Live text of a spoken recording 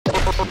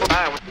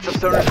Hi, what's up,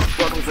 stoners?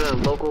 Welcome to the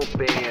local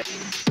band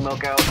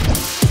Smokeout.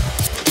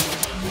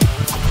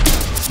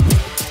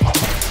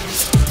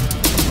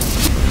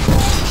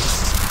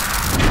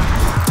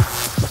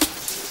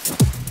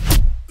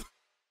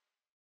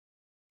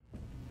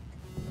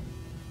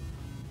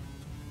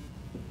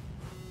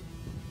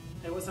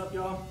 Hey, what's up,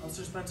 y'all? I'm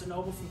Sir Spencer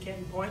Noble from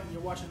Canton Point, and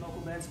you're watching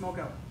local band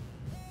Smokeout.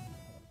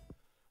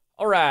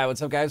 All right,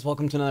 what's up, guys?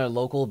 Welcome to another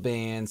local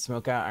band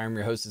Smokeout. I'm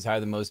your host, is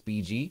Higher the Most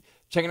BG.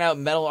 Checking out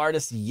metal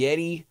artist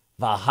Yeti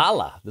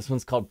Valhalla. This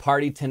one's called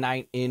Party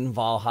Tonight in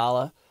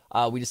Valhalla.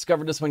 We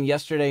discovered this one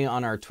yesterday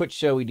on our Twitch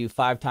show. We do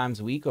 5 times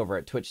a week over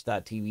at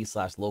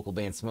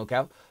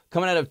twitch.tv/localbandsmokeout.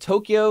 Coming out of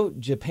Tokyo,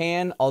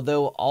 Japan,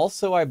 although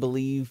also I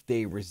believe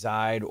they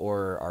reside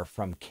or are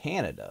from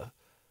Canada.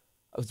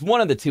 It's one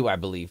of the two, I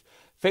believe.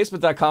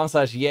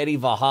 Facebook.com/Yeti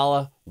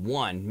Valhalla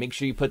 1. Make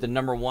sure you put the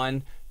number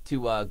 1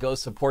 to go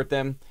support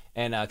them.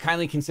 And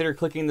kindly consider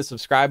clicking the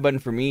subscribe button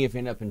for me if you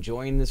end up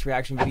enjoying this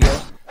reaction video.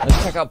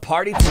 Let's check out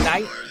Party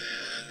Tonight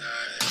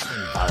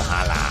in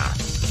Valhalla.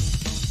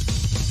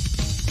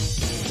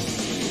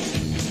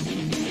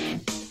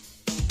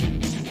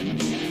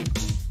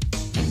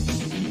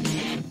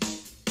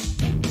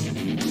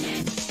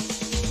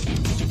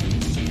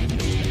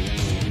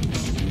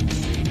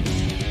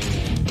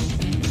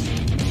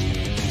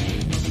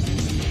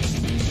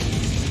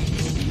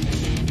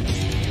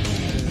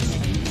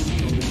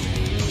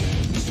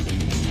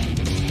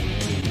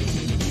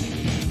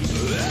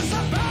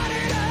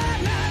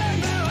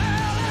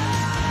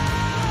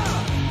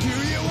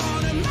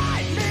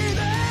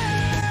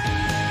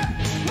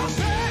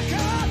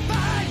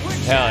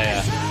 Hell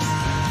yeah.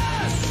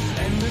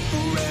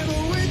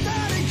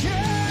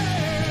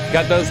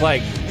 Got those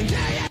like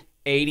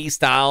 80s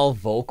style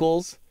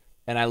vocals.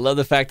 And I love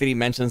the fact that he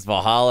mentions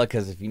Valhalla,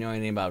 because if you know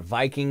anything about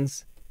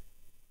Vikings,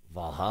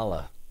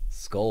 Valhalla,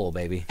 skull,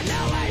 baby.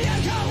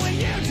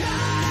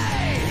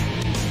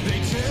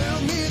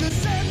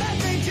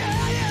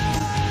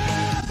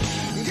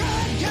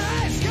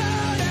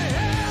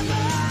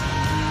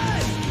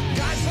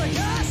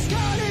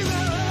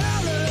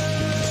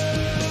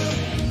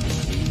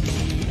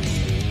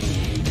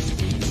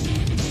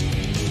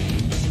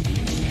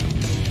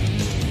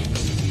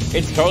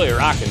 It's totally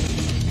rocking.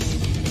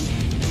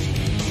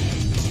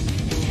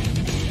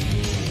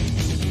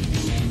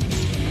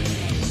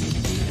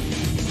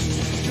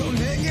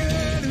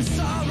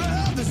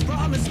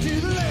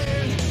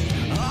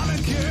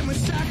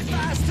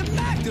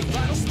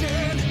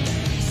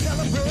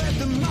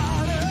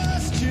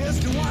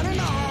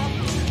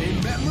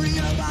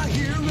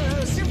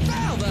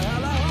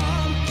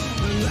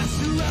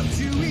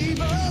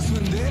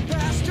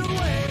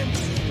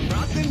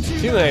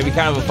 Seems like it'd be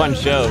kind of a fun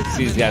show to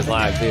see these guys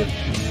live, too.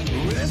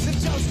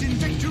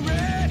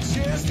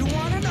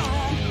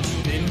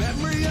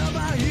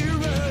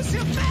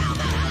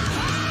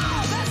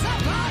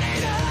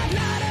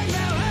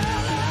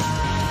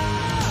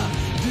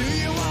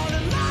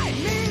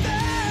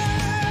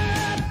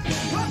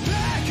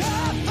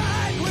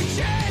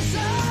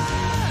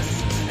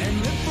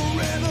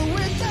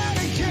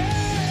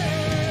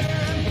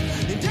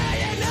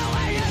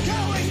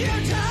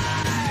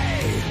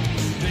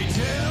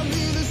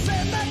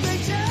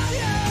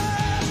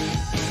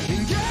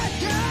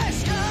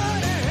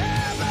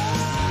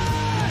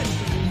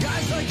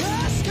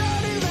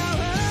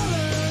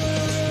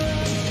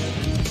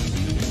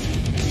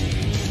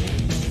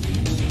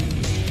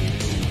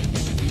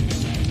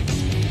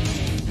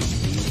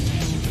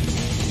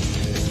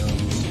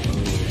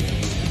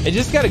 It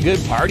just got a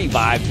good party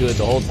vibe to it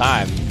the whole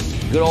time.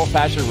 Good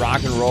old-fashioned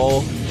rock and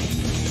roll.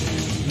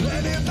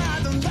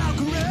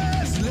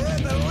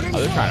 Oh,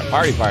 they're trying to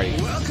party.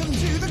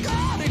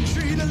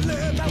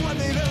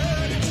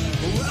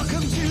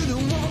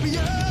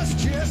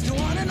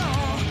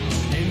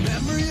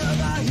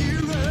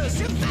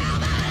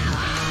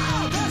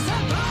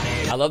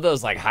 I love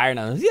those like higher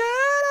notes. Yeah,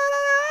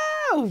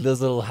 those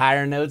little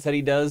higher notes that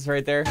he does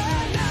right there.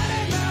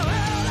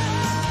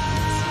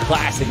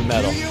 Classic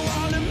metal.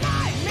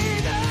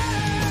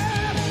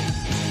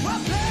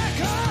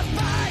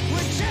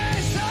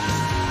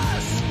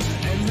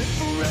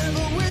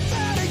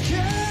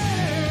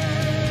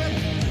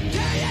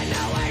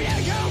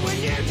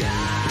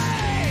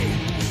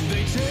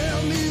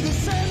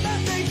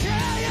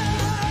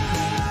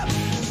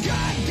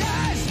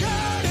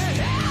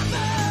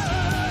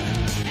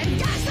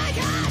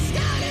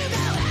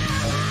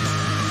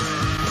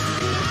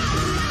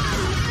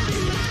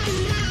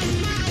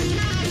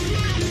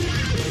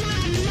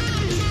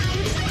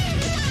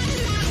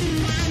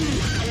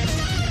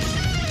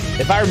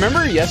 If I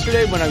remember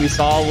yesterday when we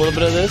saw a little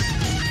bit of this,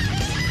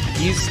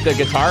 he's the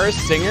guitarist,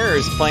 singer,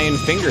 is playing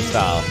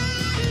fingerstyle.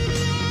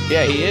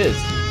 Yeah, he is.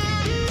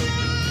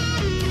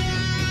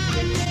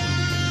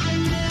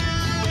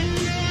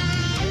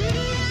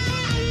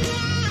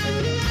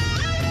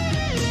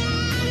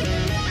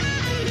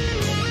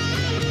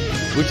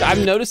 Which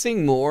I'm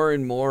noticing more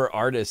and more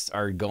artists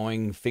are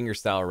going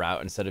fingerstyle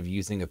route instead of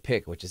using a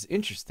pick, which is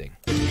interesting.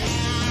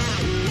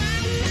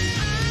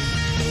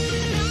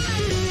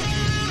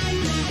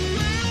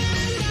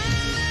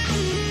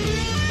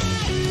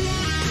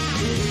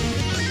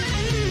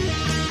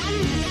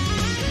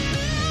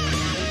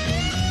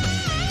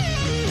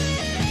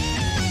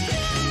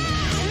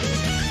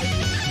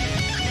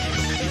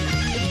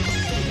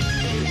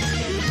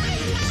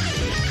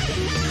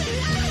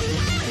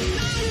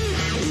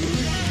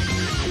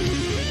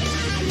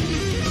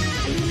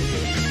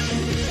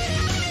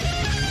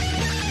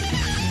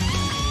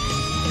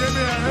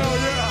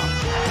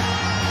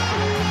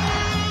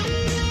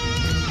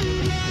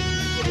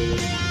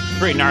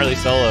 Pretty gnarly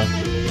solo.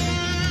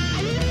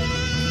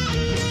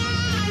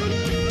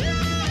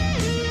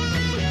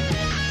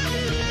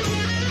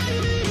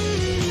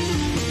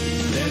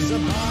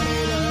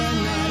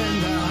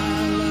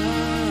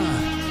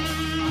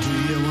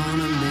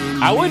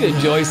 I would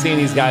enjoy seeing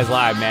these guys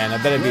live, man.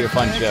 I bet it'd be a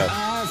fun show.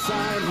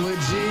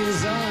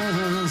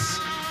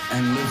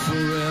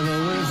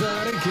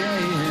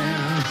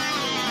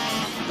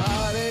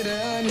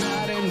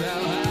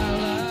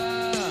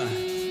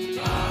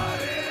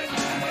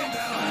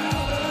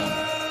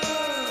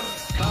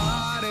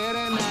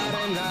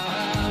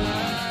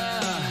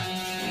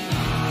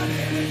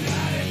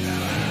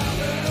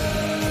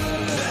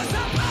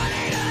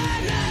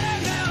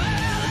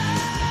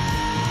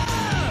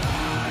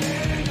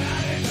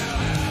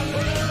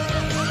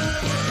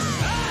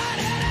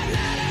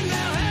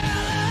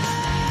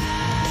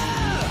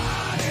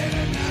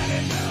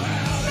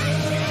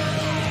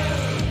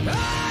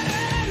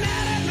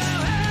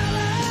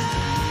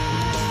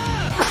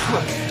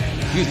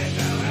 Excuse me.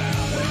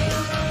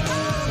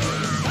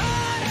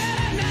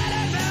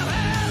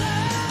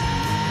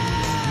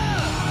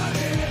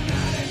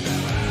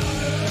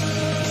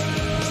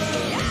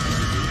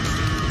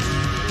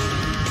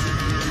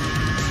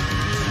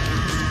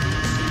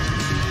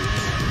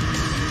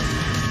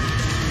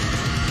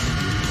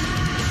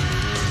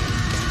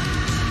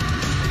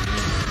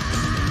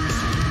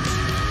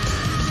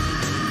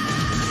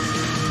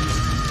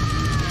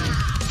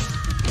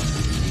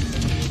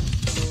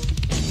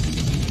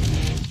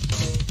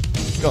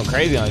 Going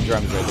crazy on the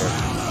drums right there.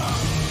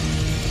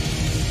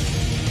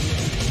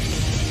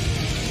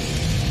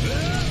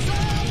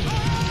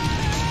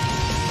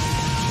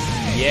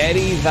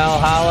 Yeti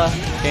Valhalla.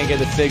 Can't get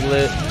the sig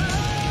lit.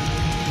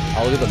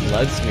 Oh, look at the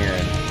blood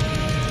smearing.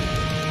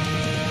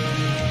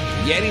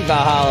 Yeti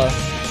Valhalla.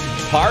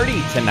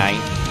 Party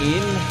tonight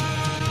in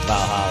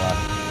Valhalla.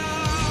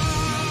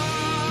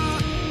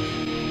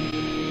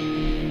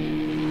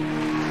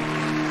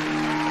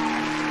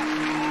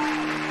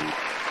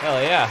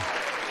 Hell yeah.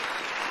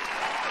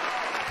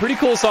 Pretty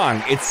cool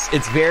song.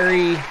 It's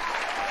very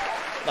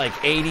like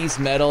 80s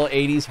metal,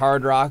 80s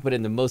hard rock, but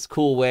in the most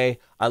cool way.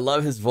 I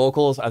love his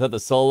vocals. I thought the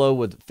solo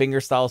with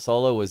fingerstyle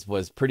solo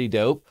was pretty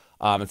dope.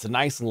 It's a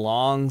nice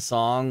long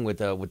song with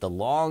the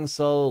long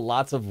solo,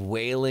 lots of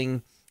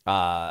wailing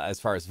as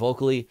far as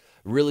vocally.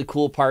 Really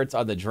cool parts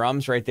on the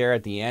drums right there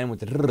at the end with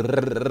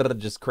the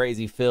just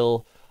crazy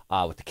fill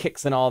with the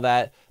kicks and all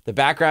that. The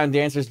background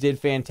dancers did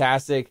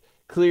fantastic.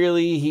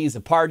 Clearly, he's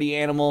a party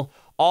animal.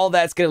 All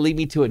that's going to lead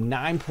me to a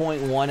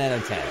 9.1 out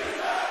of 10.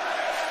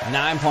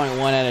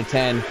 9.1 out of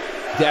 10.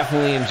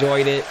 Definitely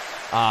enjoyed it.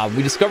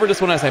 We discovered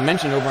this one, as I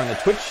mentioned, over on the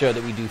Twitch show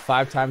that we do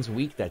 5 times a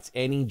week. That's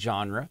any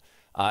genre.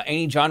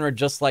 Any genre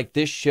just like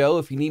this show.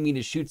 If you need me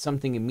to shoot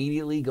something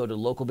immediately, go to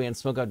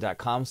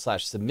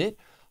localbandsmokeout.com/submit.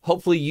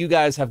 Hopefully you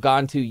guys have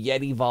gone to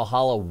Yeti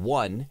Valhalla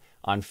 1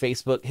 on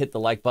Facebook. Hit the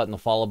like button, the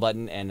follow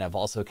button, and I've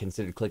also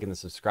considered clicking the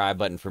subscribe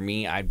button for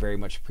me. I'd very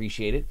much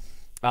appreciate it.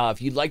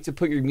 If you'd like to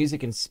put your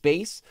music in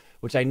space,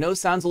 which I know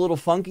sounds a little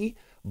funky,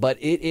 but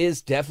it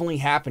is definitely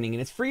happening,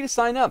 and it's free to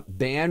sign up.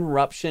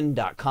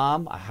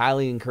 Bandruption.com. I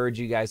highly encourage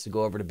you guys to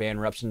go over to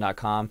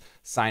bandruption.com,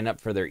 sign up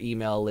for their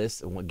email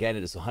list. And again,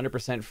 it is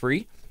 100%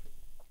 free.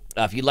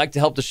 If you'd like to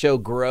help the show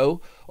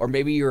grow, or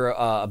maybe you're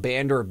a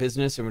band or a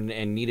business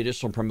and need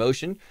additional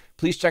promotion,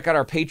 please check out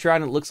our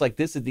Patreon. It looks like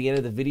this at the end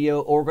of the video,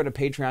 or go to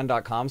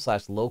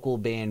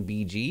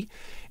patreon.com/localbandbg.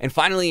 And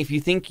finally, if you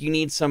think you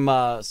need some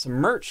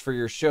merch for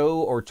your show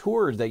or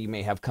tours that you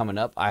may have coming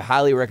up, I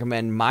highly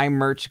recommend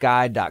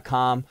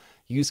mymerchguide.com.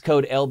 Use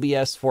code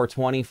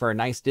LBS420 for a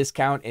nice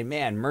discount. And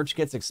man, merch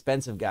gets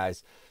expensive,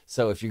 guys.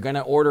 So if you're going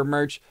to order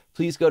merch,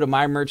 please go to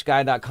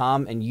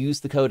mymerchguide.com and use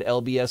the code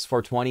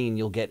LBS420 and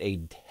you'll get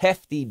a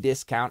hefty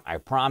discount, I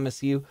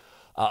promise you.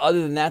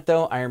 Other than that,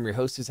 though, I am your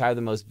host who's higher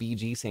than most,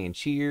 BG, saying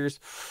cheers,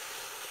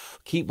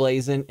 keep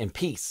blazing, and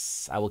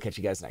peace. I will catch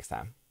you guys next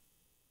time.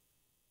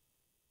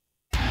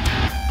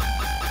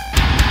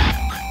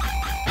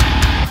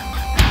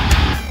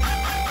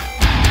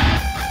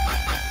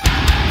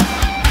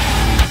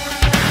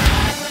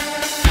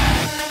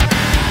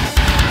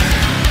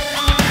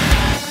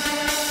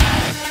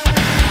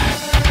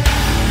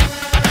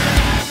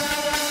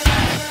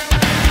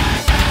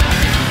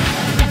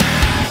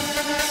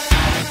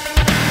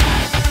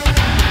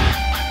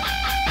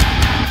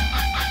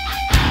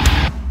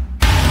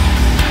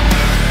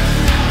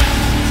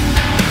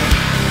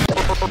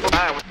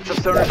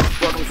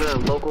 Welcome to the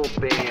local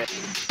band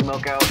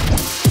Smokeout.